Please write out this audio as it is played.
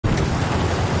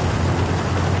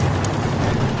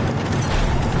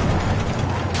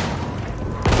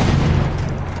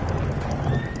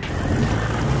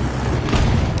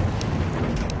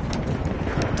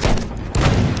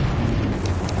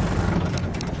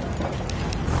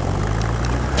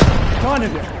Kind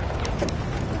of you.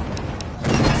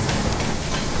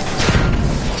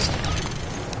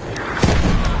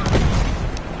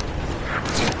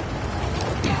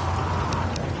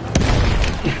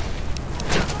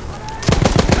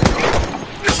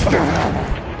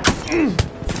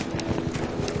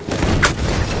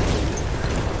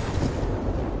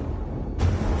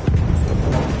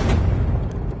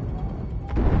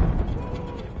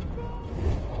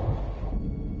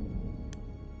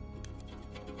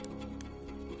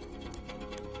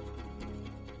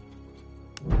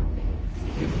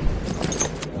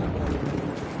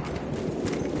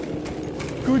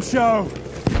 Good show.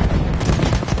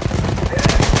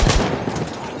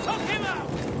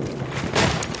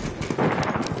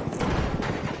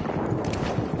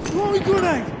 Throwing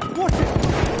grenade! Watch it!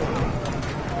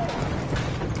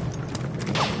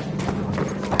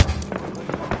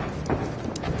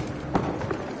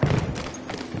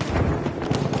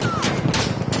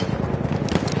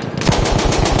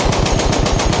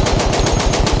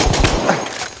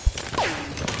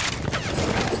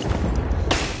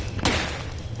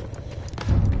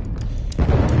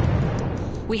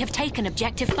 We have taken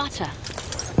objective butter.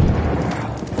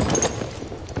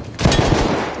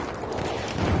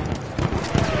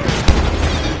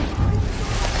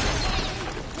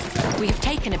 We have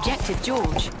taken objective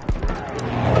George.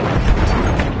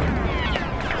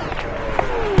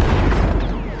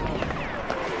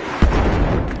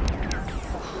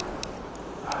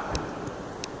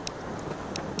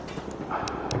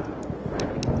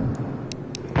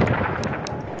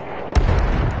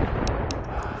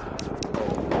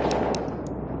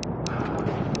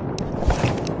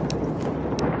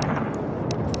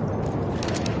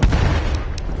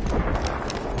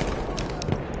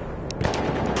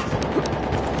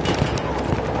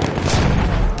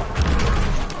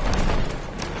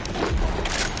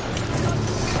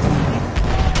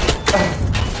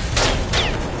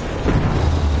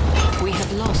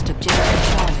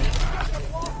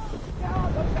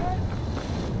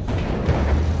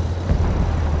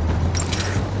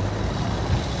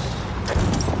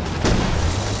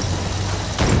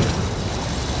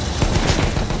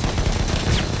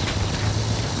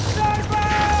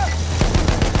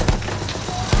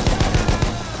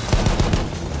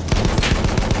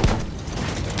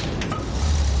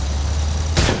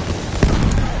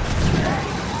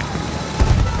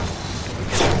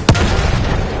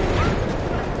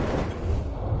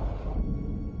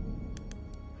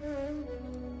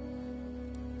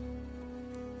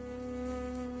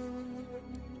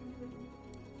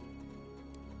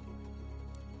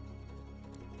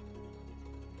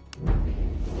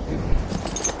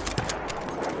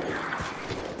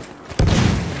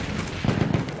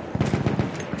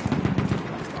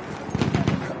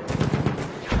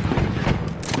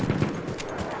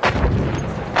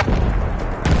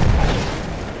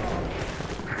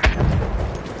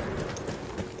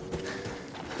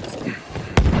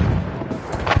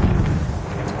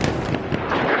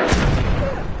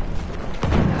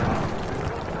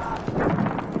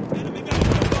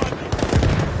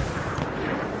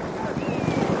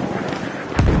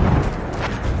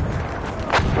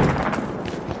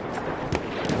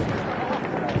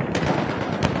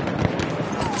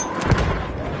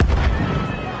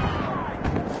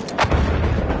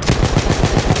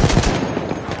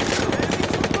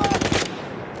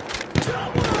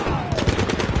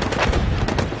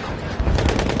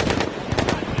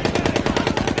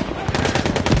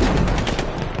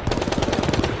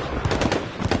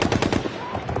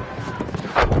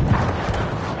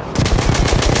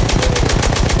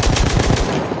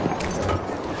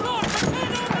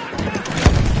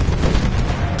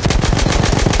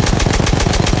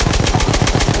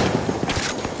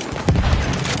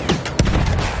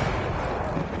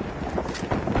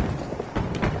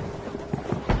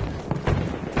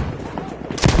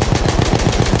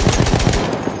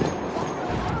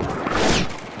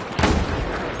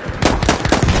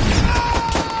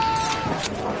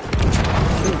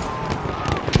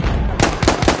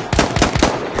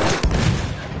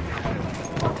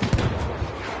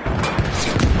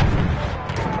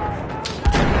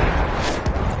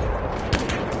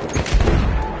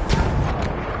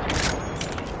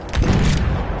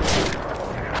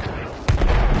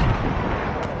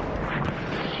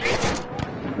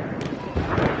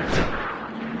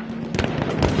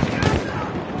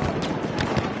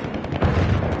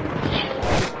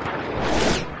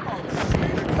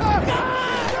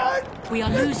 We are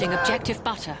losing objective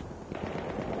butter.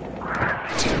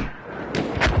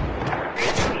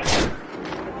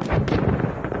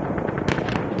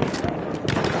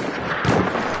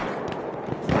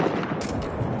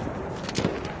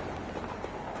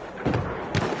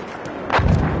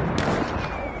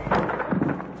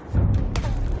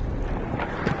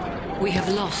 We have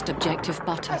lost objective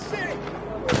butter. That's it!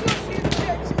 We've lost the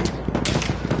objective!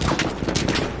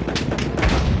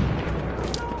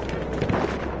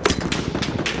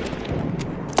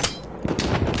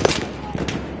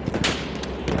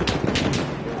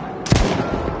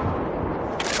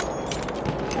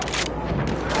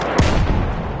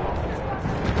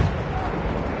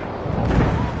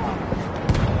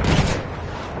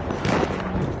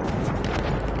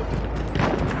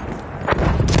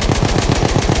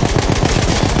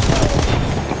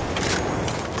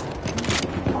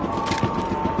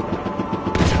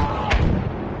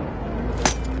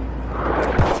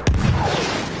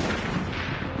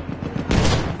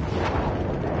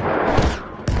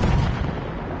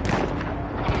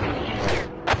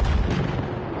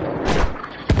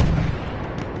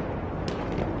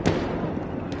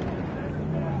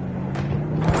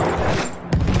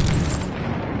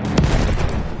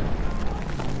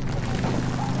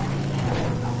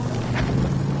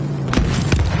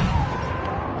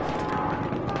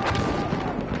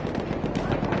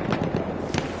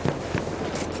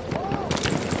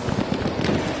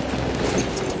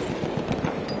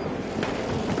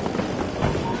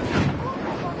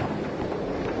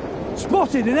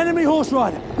 Spotted an enemy horse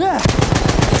rider! There!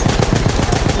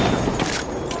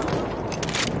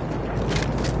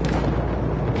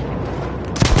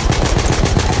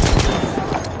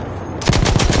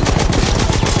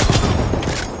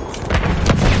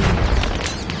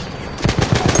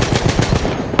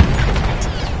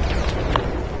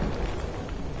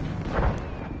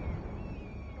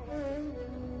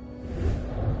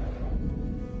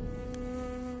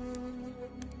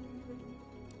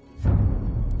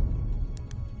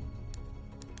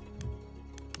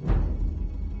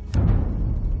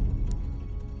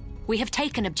 We have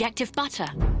taken objective butter.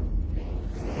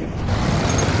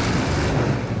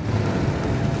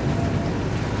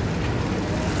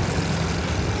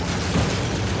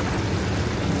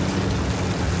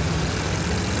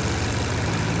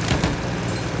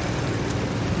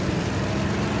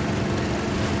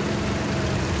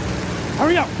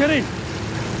 Hurry up, get in!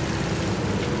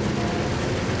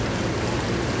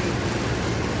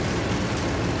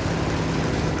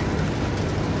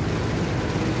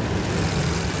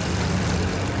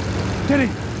 Get in!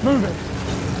 Move it!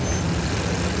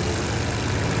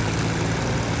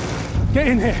 Get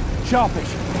in here!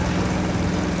 Sharpish!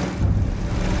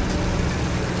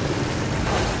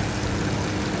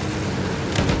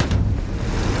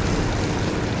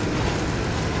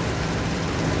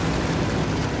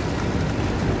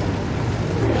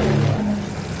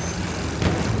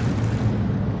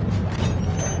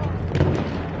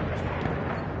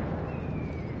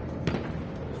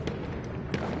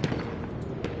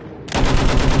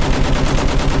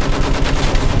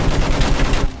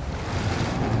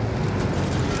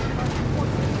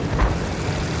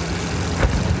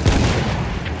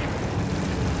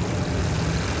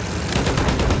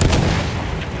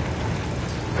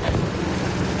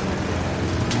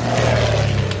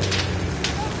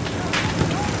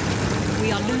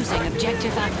 We are losing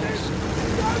objective apples.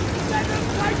 Don't let them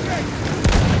take it!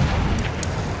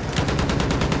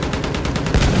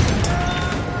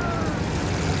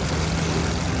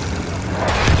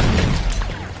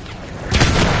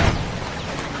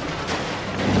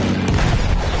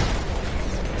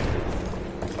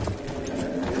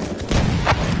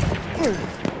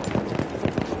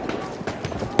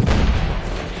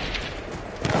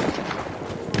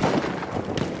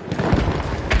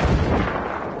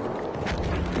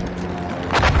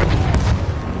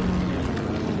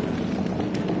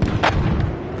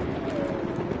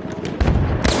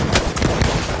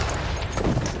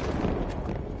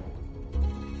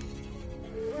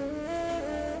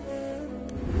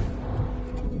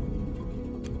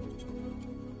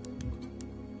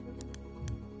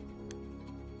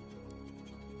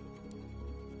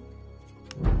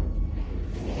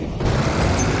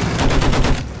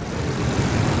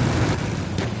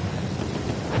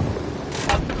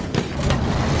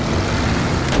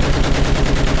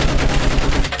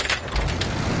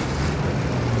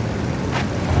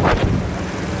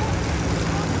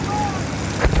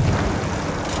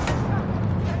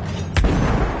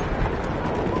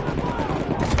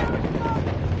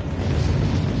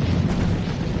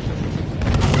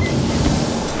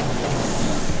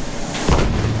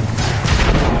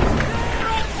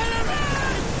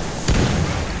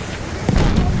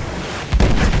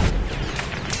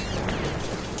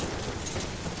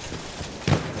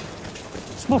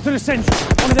 Spotted a sentry.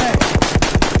 One there.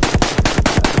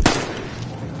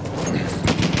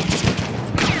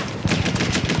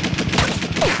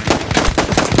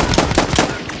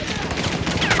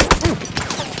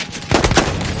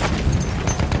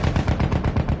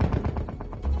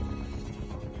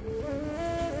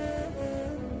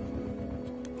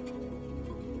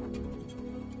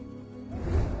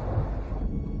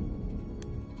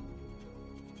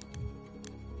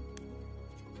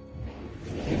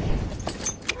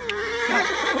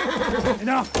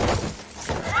 Enough!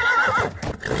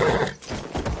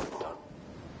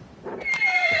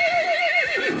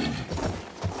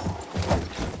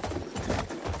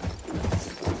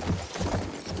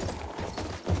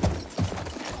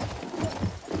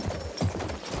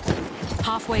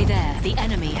 Halfway there, the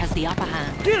enemy has the upper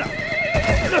hand. Get up!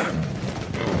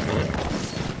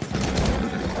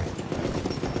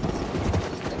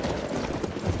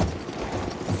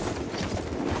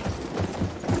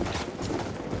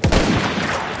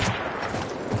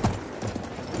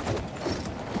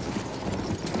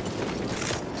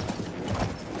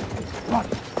 Run!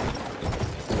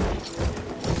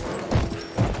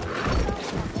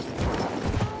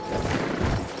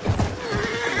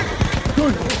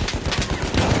 Good!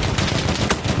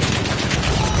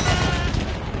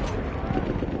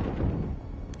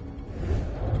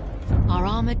 Our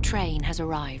armored train has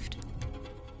arrived.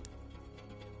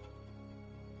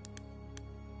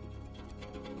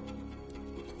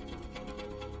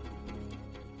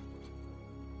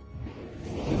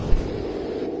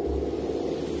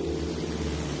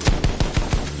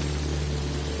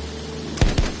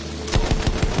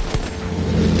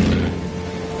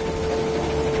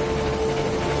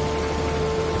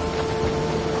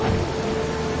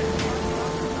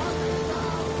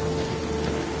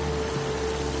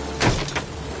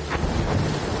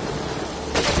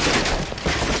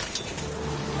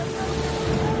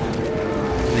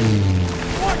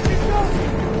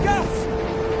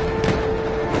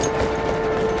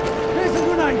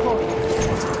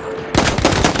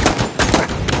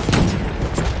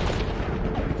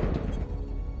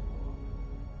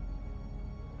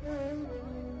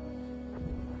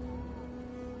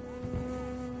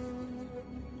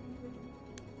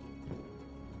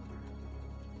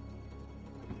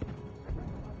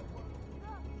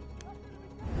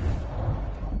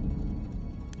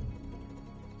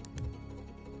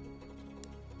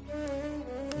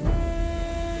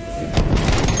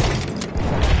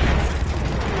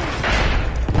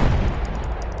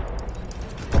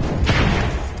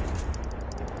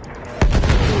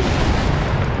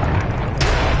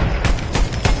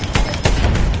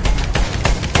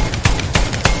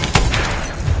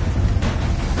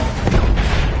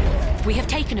 We have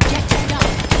taken objective Duff.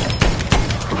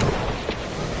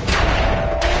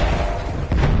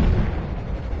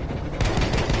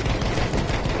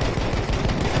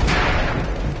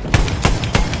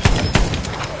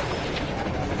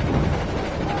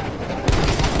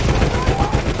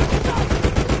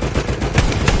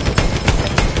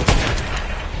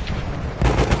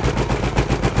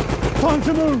 Time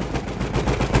to move!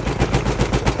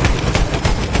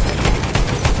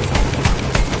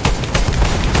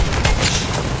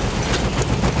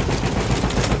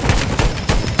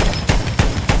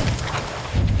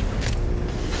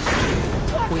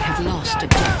 We have lost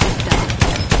objective Duff.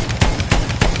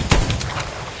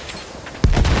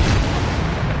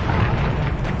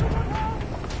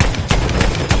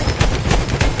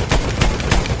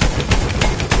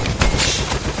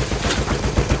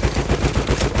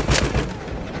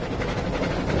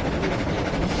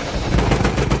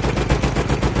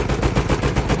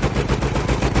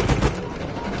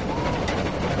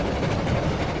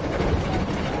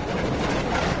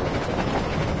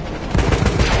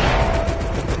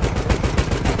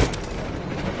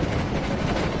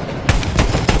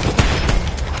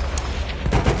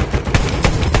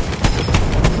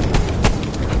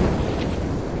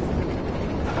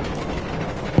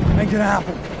 Ain't gonna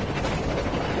happen.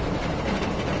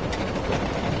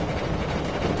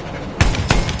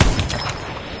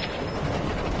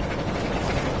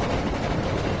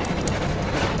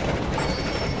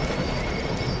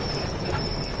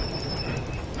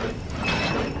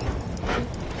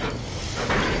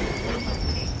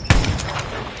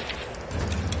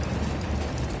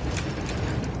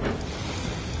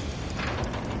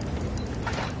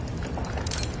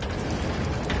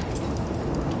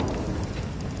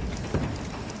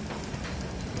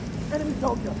 Enemy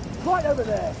soldier, right over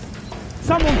there.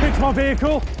 Someone fix my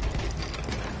vehicle.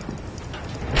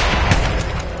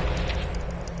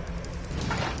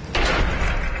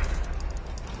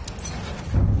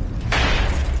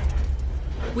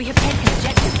 We have taken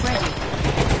objective Freddy.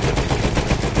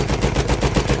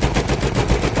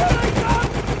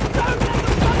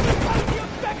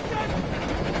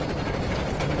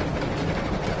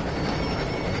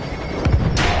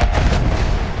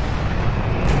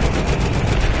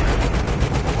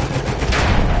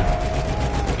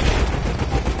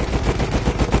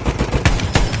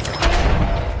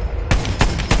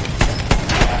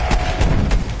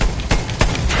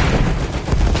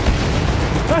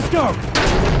 Let's go!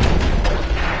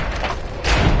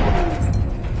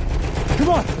 Come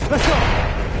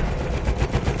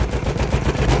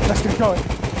Let's get going.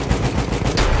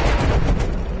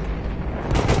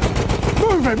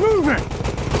 Move it, move it!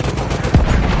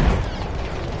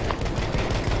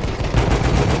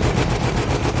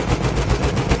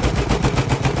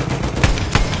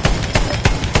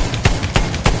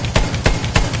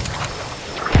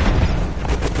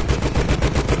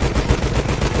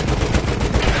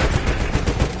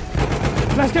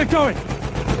 Let's get going!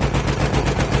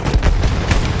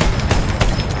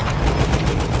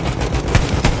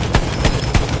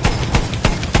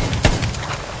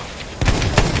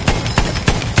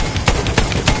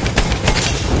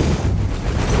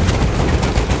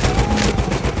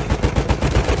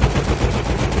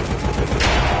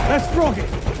 Let's frog it!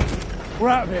 We're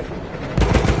out of here.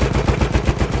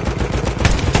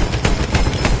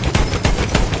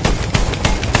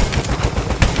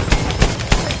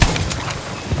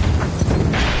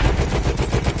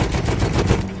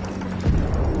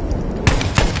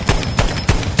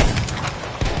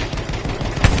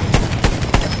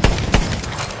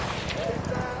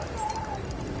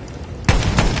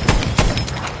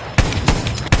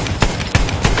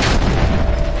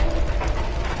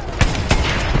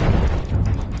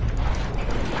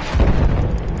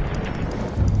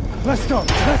 Let's go,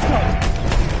 let's go!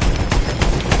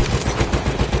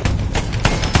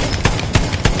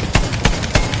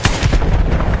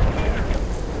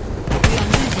 We are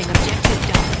losing objective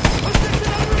Duff.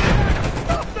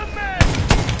 Stop the man!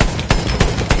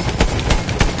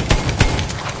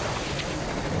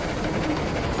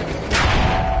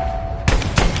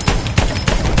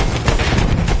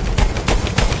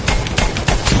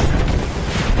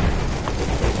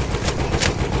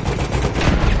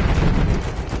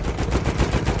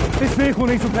 This vehicle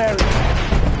needs repairing.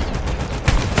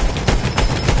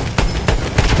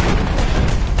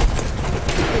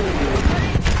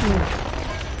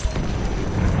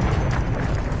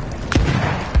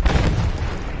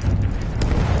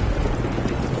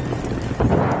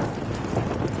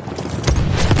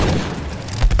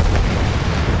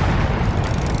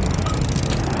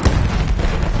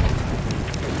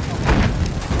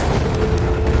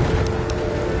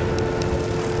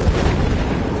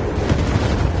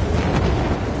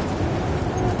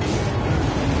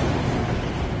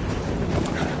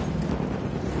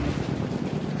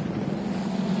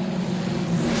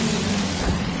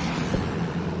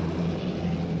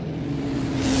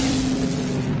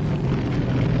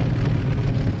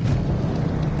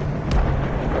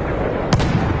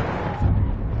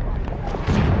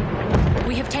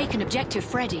 We have taken objective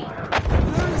Freddy. You've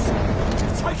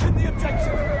taken the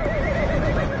objective!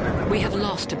 We have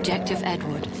lost objective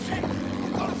Edward.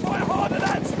 You've got to fight harder,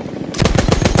 lads!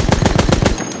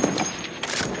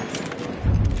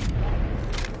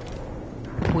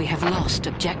 We have lost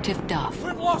objective Duff.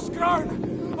 We've lost ground!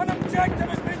 An objective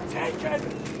has been taken!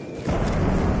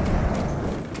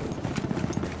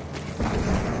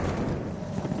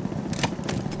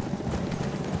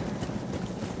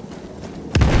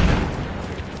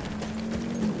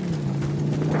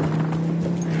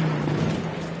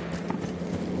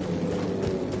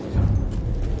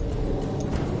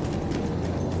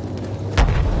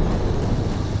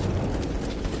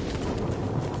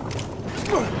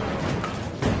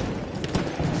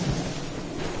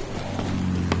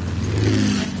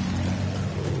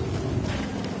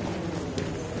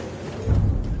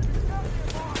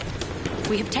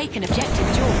 We have taken objective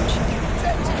George.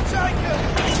 Objective taken!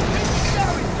 Keep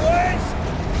going, boys!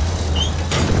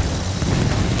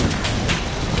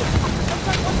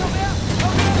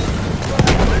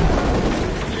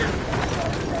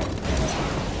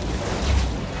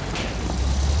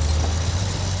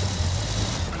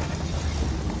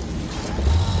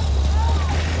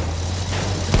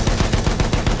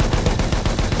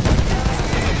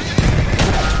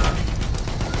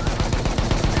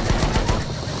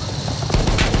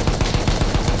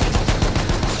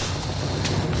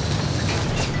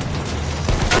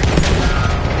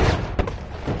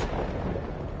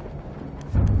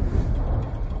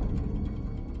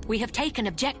 We have taken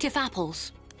objective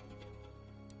Apples.